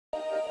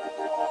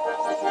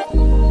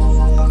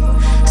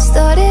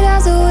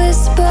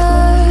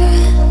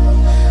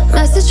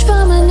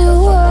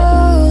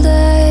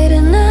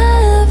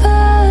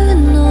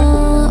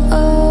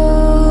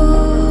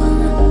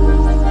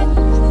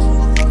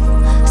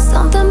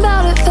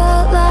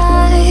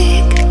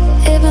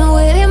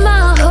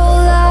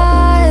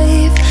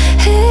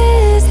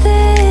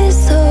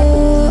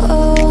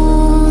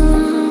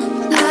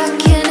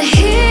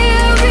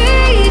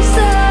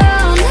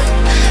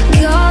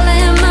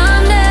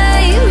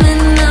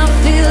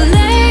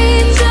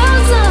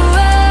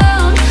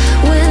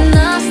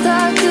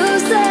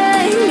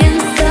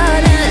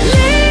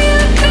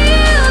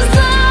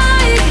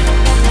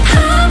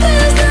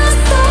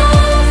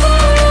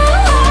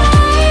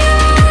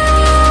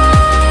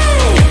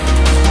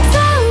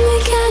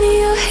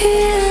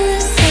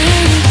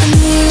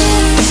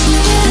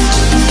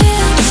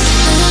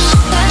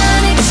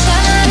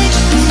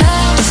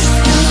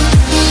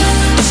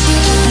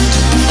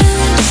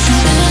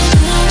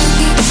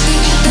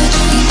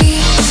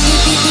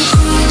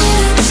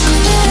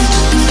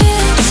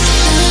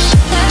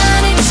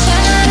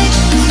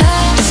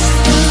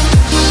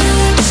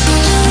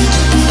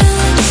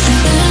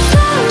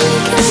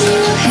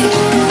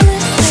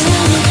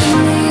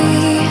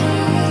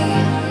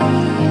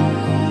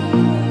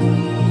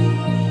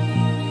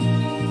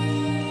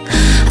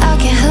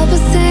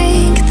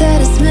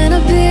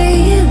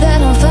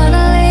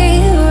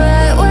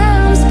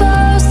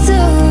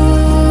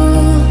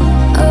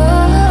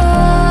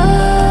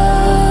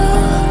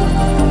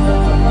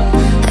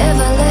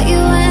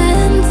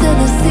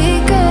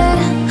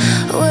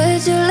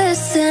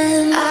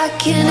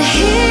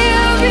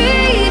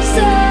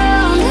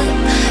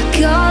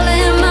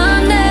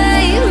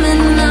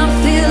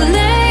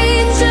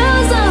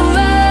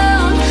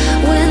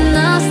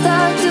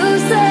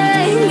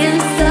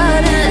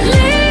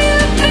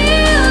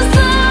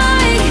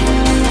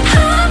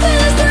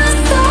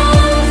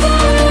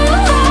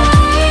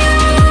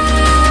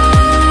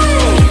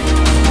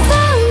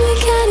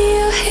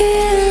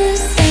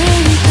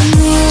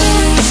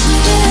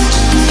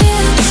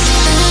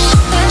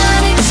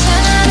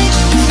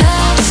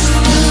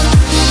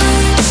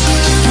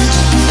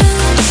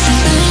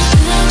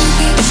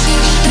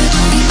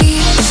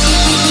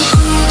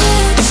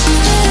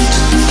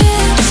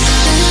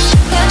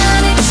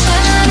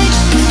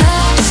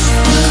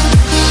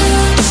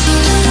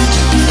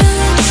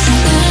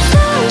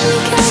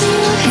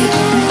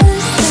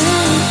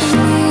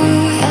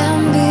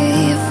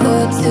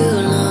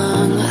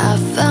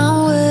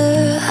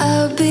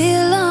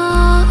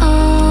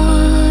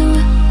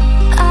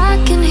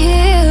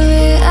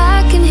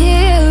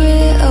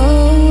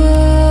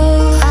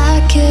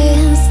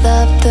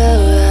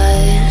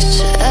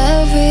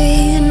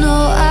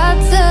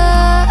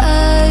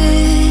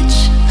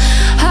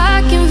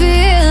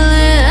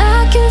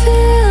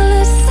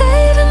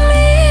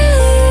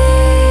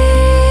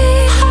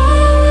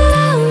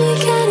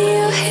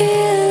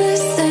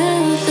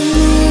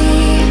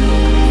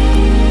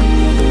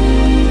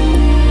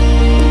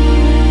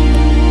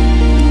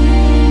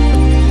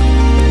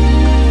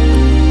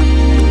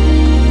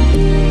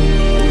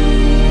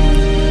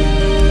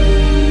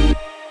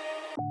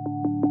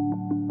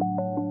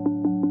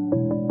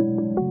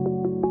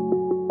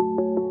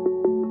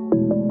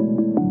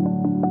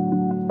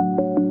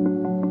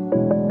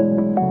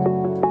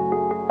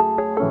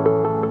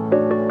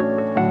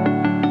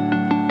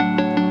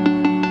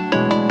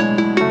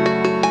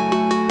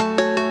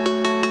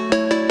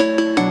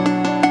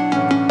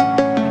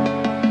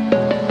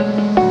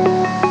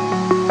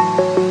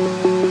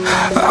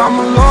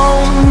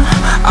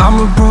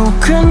I'm a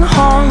broken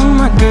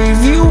home. I gave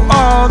you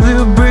all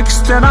the bricks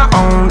that I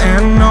own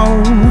and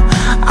know.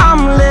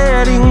 I'm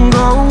letting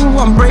go.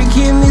 I'm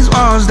breaking these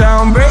walls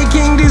down,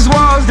 breaking these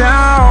walls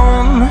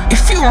down.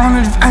 If you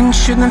want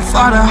adventure, then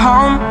fly to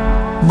home.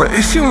 But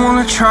if you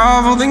wanna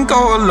travel, then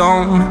go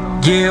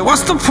alone. Yeah,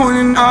 what's the point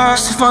in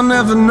us if I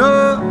never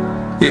know?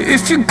 Yeah,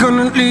 if you're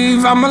gonna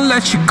leave, I'ma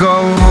let you go.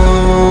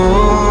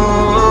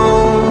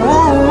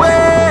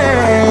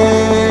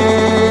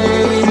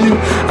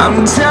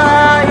 I'm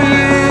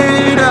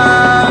tired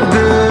of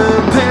the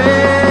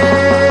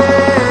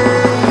pain.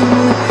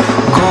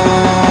 Go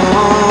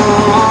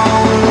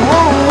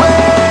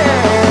away.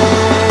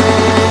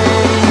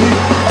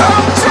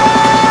 I'm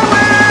done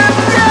with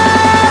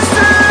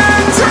yesterday.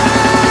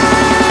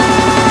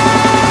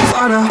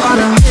 Harder,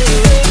 harder.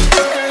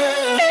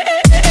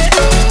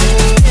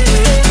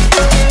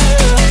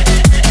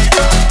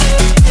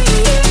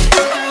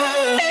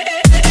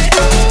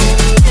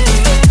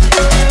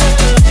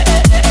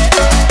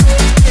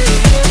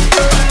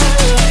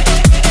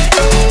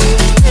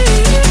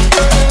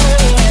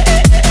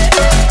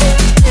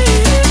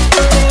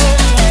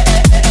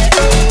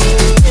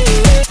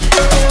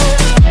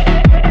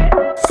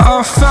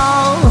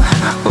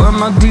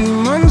 My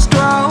demons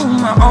dwell,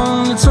 my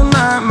own little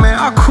nightmare,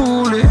 I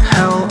call it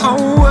hell,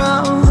 oh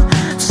well.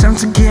 It's time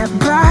to get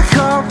back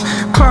up,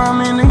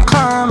 climbing and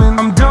climbing.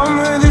 I'm done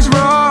with this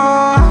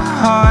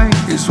ride,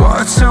 is what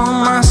I tell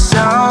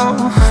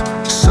myself,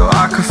 so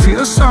I could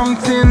feel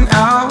something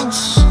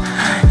else.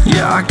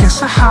 Yeah, I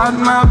guess I had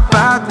my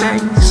bad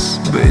days,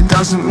 but it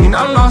doesn't mean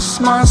I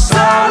lost my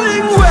style.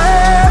 Darling,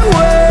 where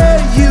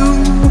were you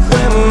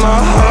when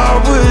my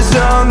heart was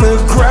on the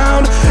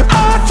ground?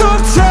 I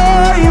thought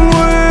time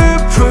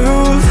would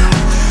prove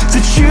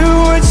that you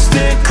would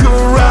stick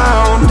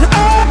around.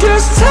 I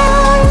guess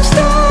time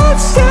stood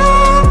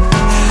still,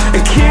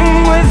 a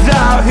king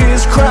without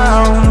his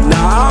crown.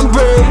 Now I'm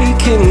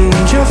breaking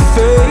and you're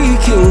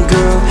faking,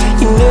 girl.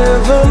 You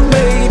never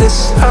made a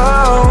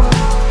sound.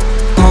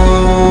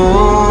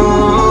 Oh,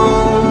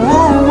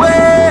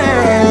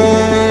 wait,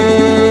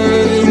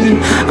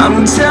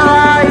 I'm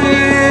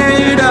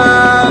tired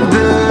of the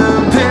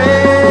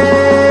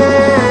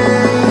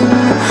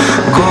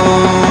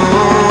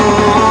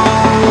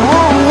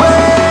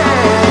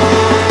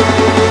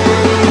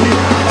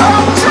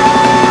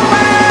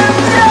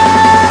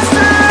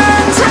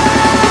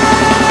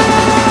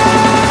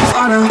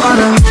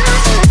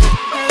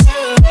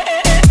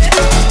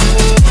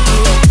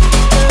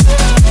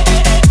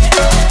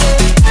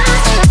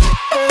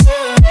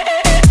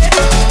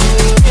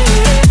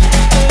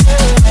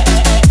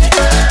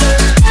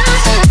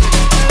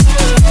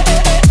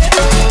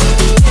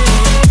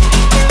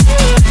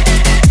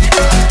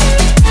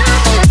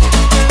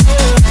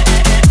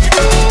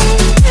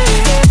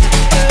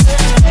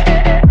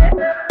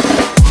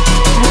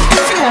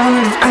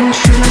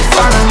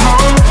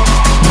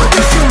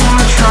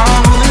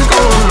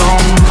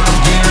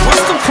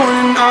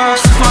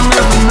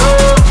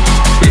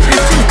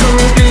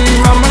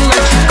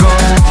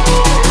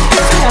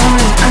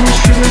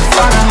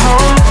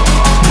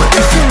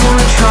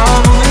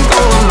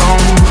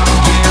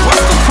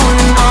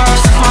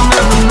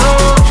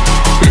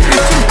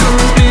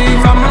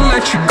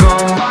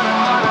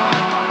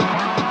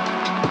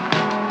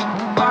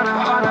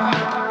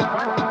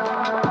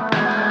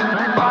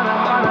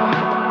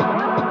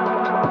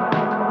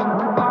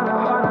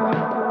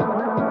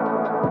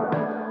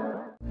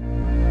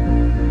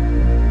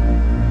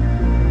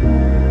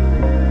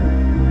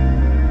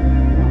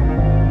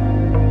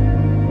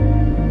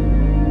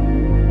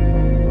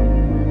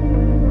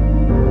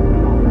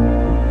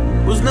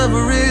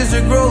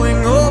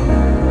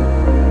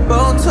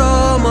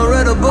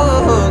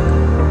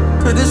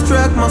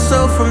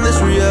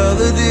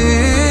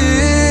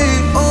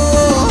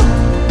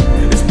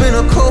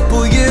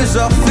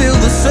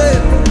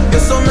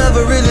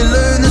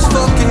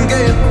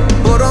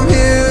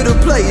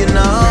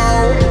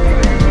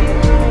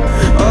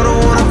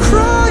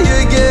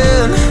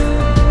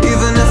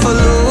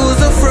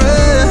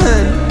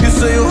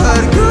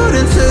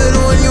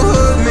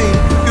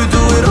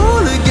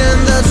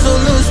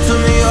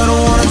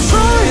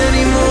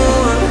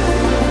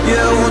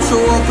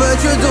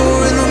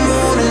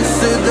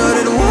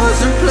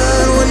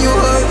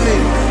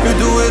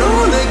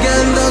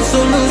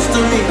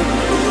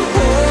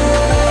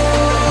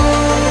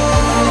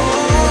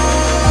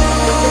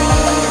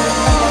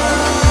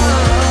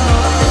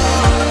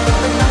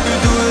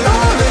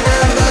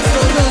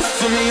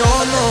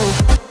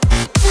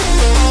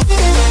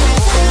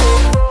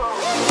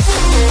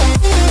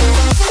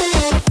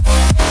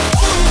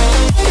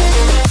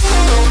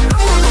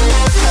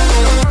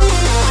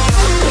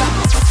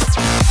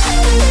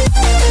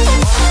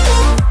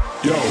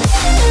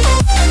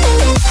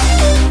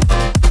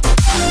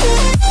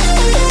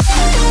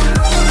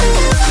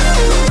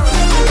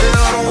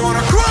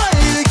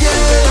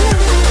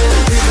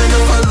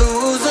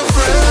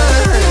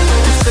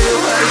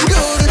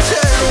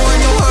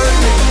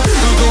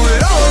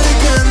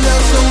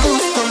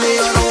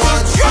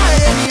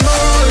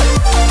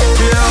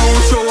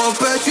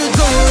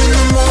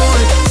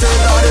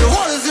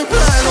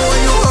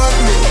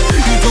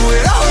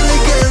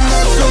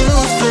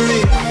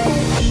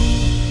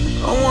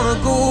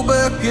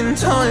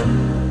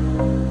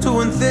to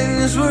when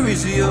things were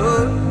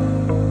easier,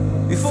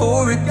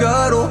 before it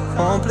got all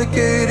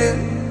complicated.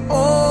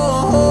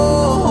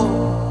 Oh,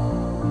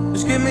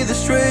 just give me the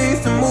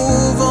strength to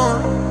move on,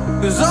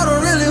 'cause I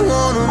don't really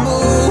wanna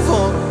move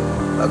on.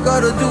 I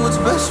gotta do what's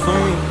best for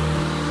me.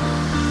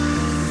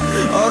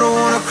 I don't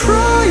wanna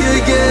cry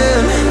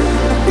again,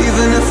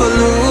 even if I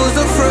lose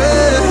a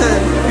friend.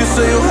 You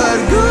say you had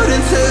good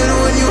intent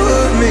when you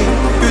hurt me.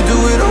 You do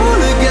it all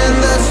again,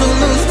 that's so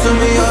loose to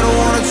me. I don't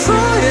wanna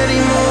try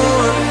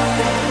anymore.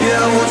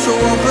 Yeah, I won't show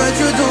up at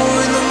your door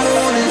in the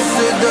morning.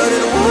 Said that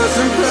it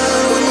wasn't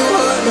planned when you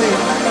hurt me.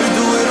 You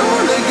do it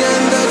all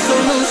again, that's so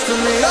loose to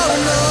me. Oh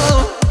no.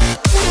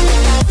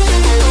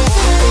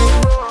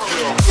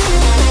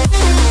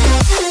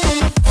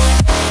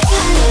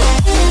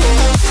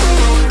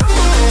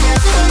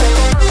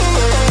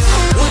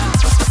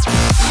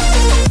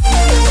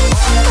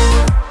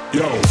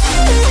 Yo.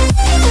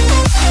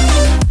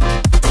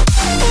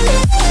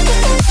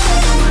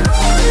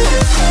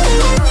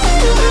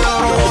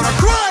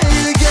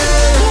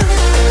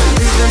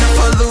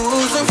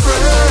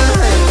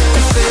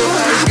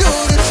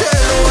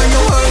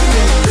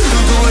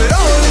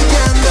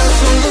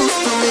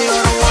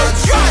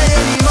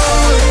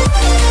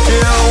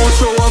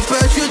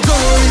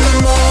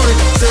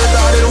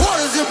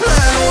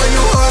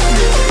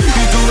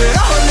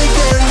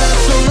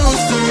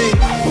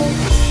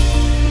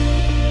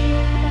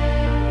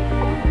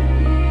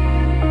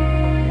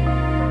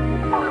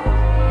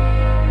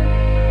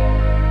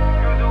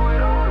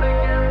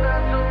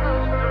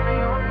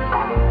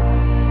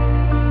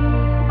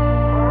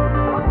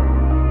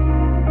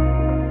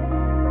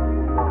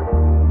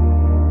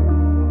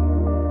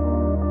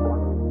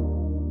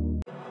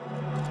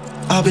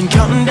 I've been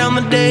counting down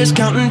the days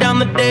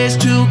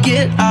to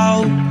get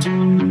out.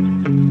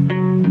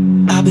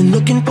 I've been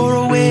looking for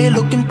a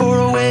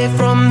way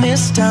from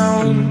this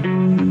town.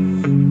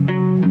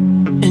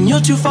 And you're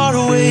too far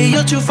away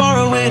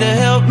to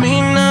help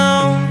me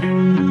now.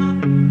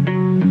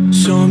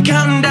 So I'm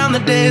counting down the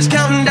days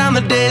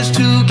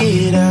to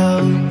get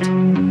out.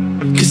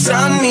 'Cause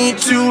I need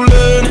to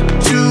learn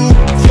to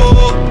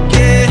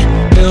forget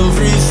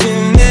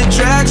everything that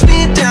drags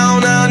me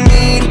down. I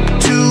need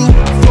to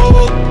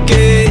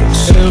forget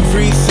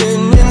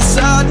everything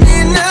inside me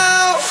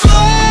now.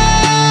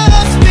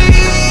 Full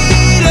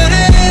speed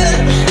ahead,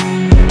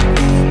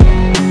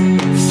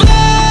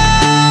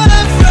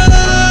 fly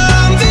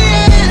from the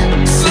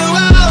end. So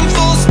I'm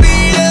full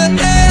speed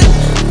ahead.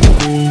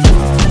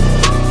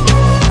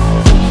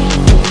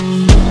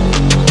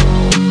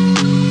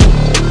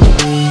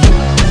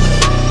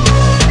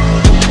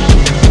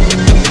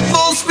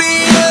 Full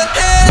speed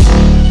ahead.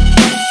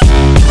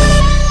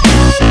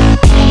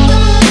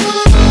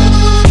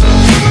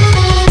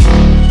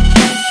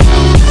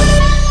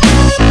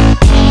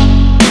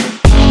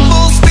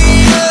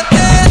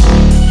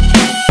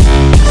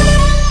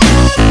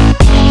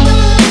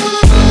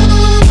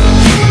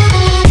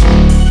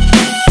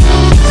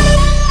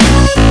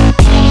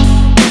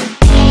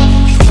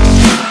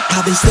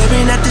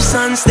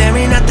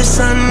 Staring at the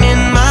sun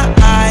in my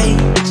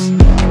eyes.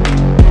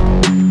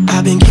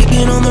 I've been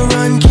keeping on the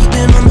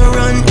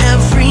run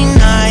every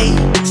night.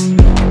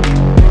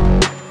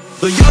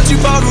 But you're too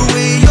far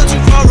away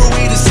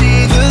to see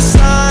the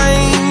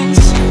signs.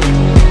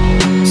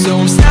 So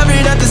I'm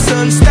staring at the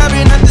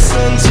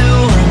sun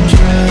till I'm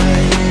dry.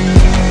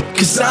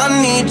 'Cause I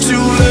need to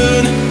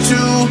learn to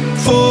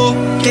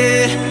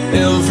forget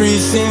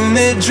everything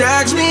that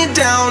drags me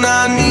down.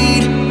 I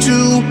need to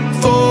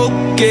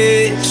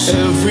forget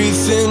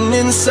everything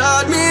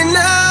inside me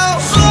now.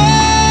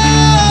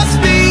 Full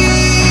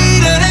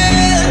speed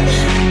ahead,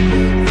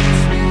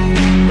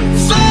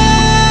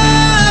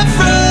 fly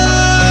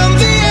from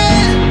the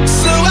end.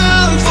 So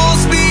I'm full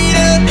speed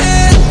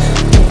ahead.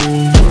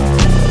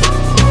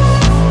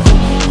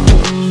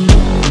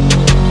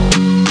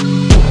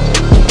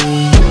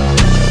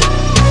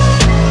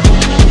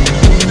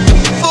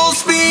 Full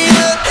speed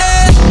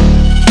ahead.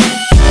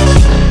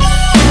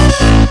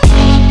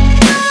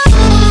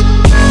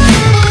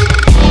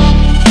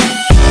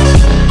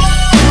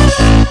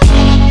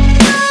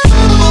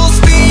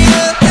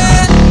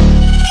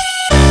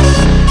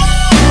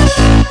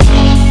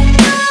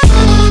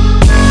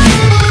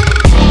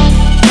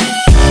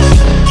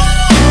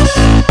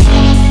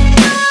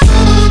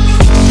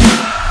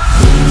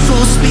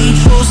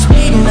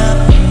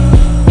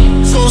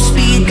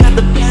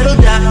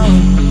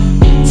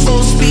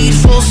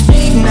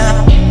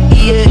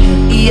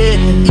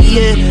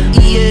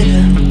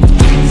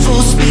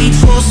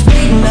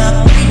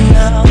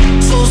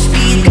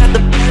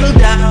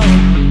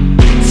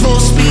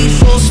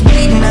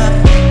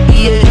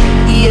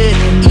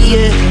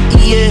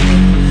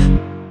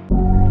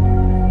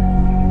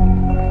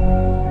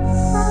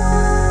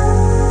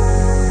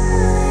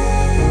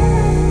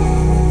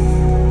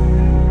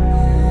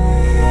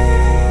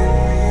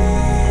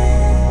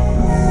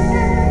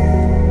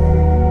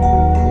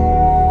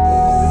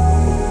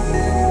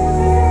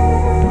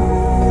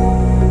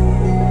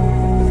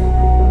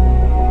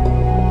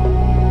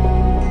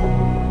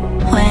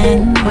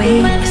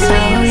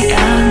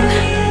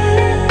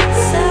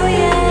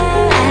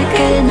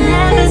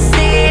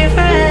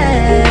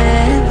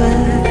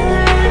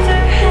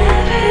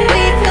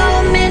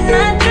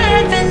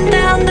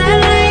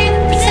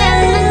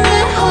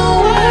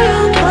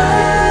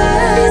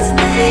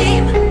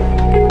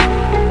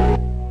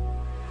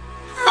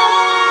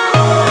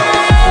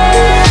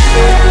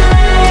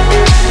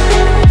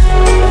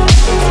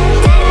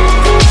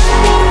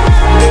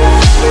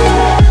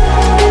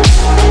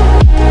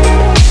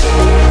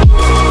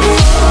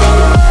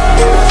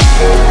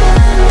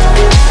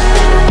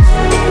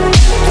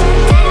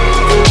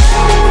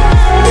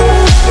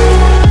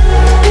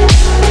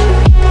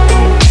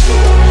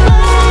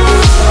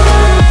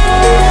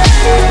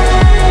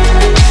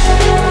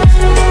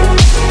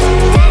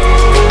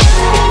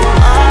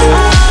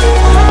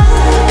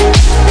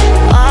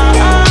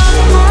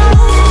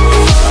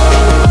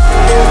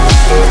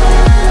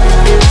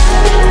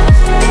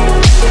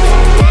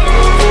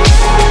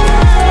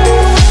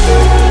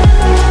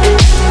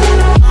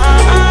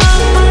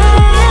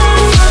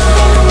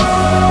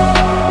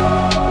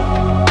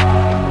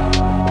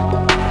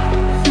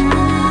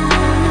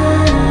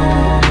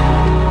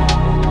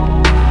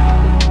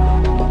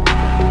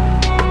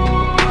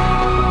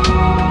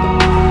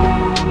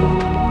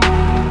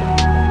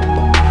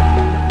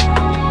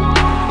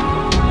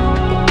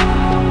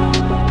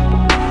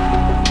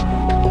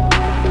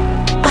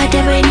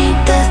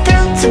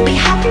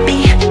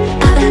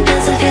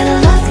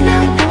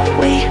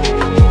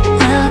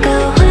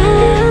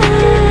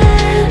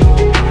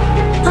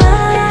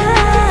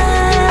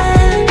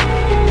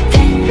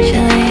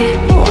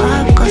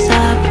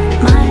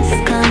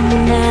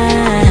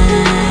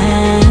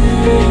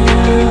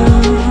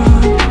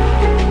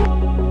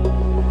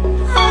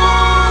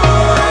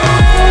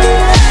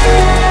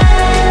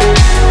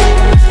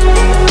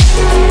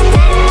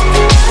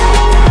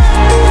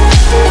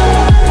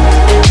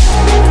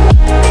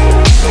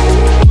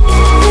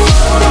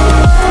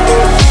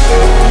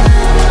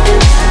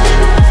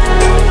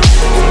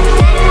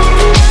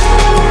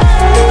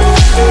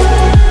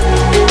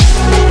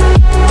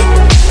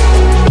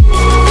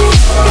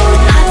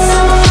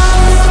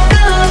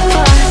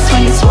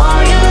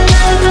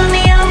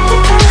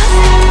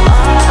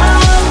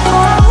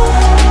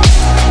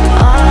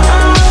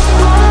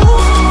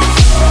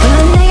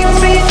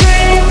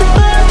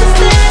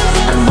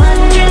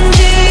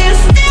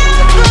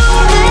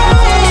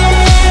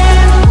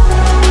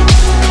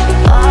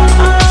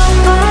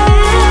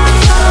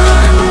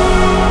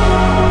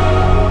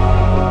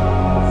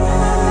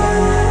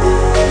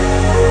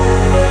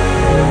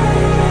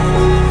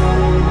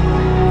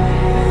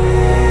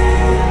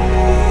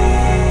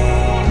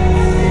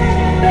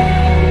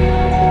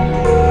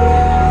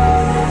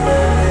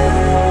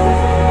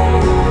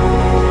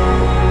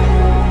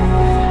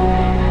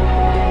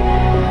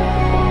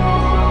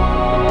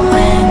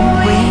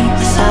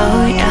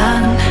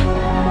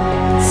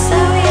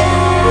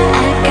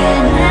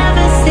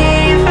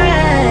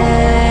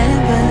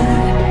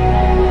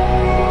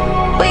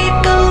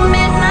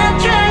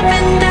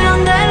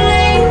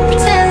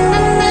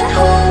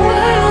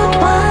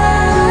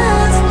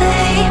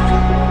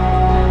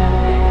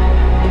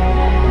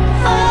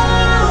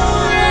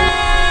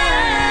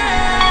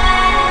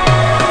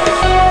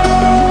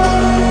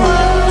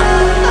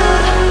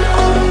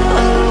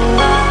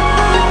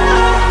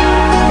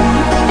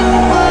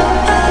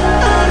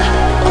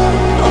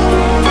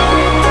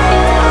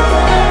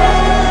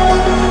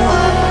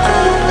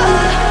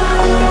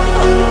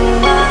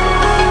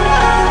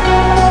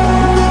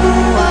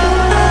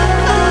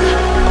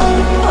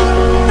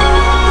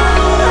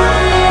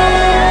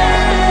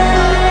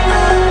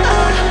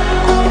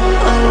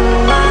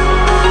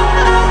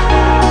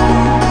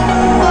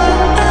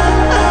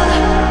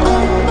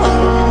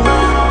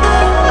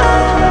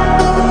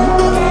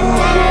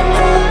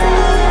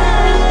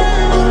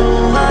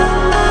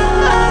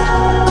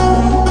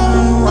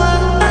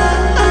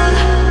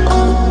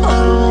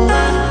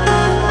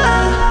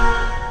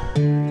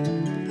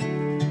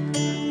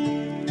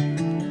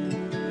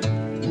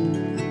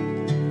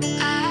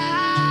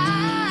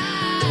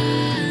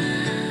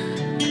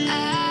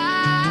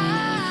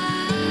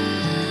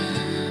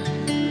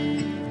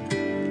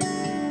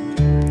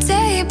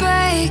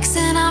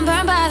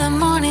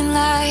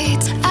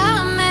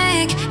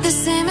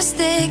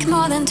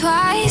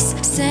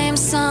 Same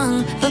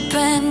song, but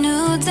brand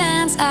new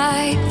dance.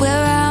 I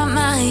wear out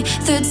my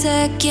third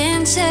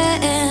second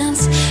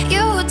chance.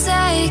 You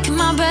take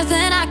my breath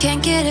and I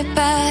can't get it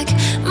back.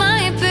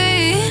 Might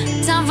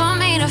be time for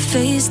me to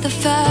face the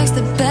facts.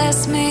 The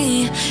best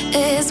me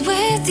is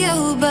with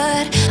you,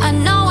 but I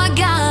know I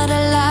got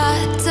a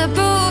lot to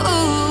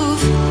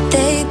prove.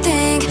 They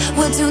think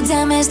we're too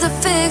damaged to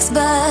fix,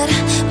 but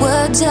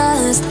we're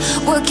just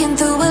working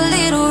through a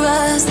little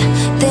rust.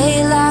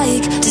 They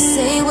like to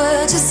say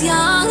we're just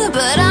young,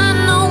 but I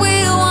know we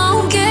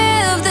won't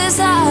give this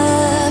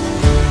up.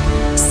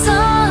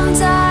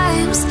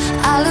 Sometimes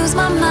I lose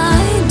my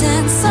mind,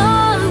 and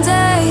some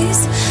days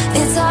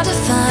it's hard to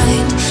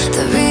find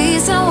the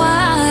reason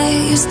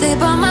why you stay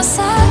by my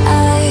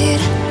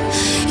side.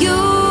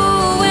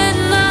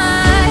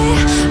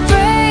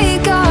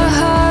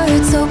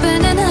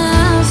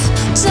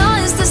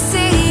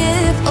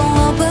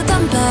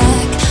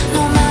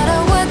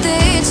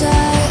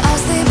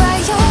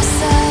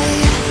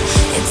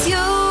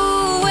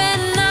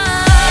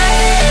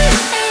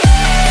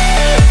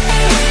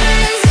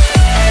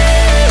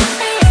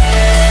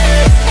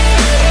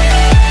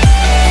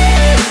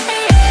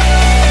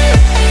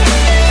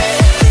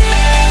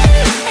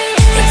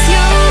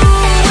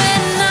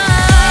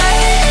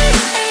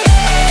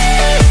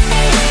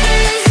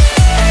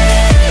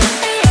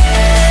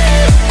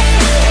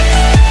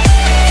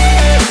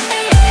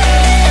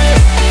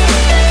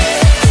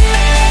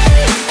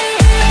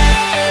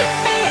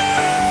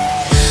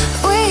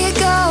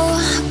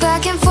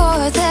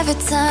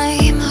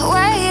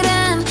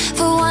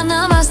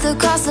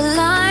 cross the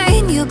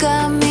line, you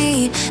got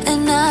me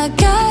and I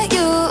got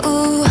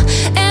you,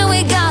 and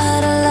we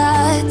got a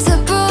lot to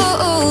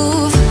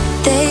prove.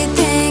 They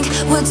think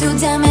we're too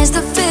damaged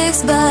to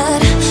fix, but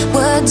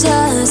we're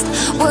just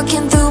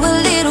working through a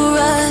little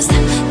rust.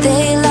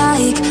 They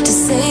like to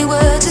say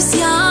we're just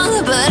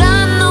young, but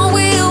I know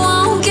we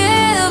won't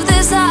give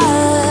this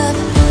up.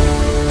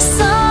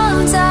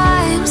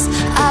 Sometimes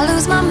I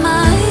lose my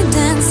mind,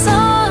 and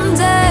some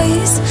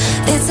days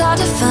it's hard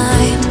to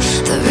find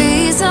the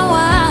reason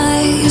why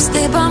you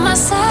stay by my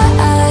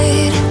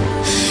side.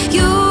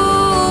 You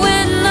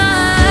and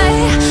I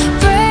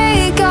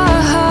break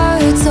our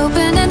hearts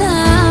open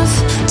enough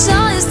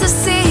just to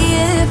see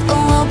if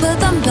we'll put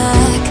them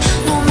back.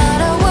 No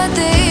matter what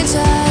they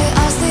try,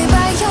 I'll stay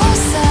by your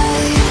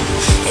side.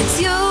 It's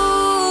you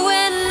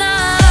and I.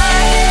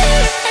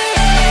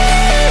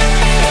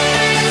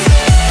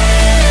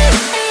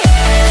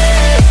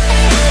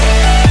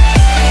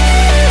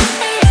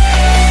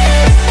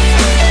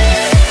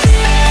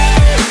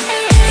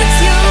 It's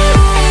you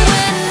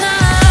and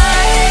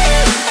I.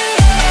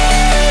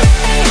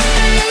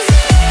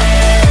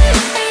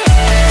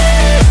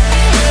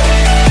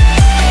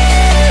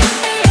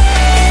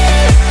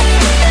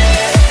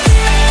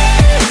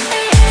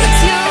 It's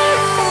you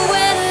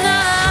and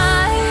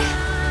I.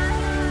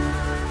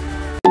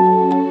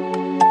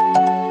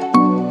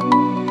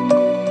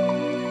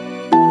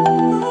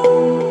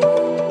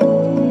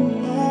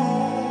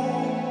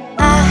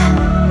 I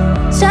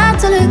tried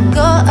to let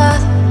go of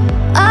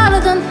all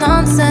of the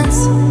nonsense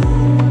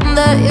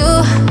that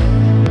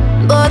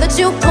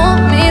you put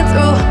me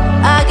through.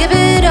 I give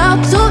it all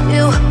to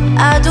you,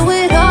 I do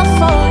it all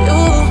for you.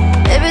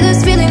 Maybe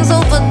this feeling's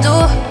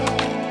overdue.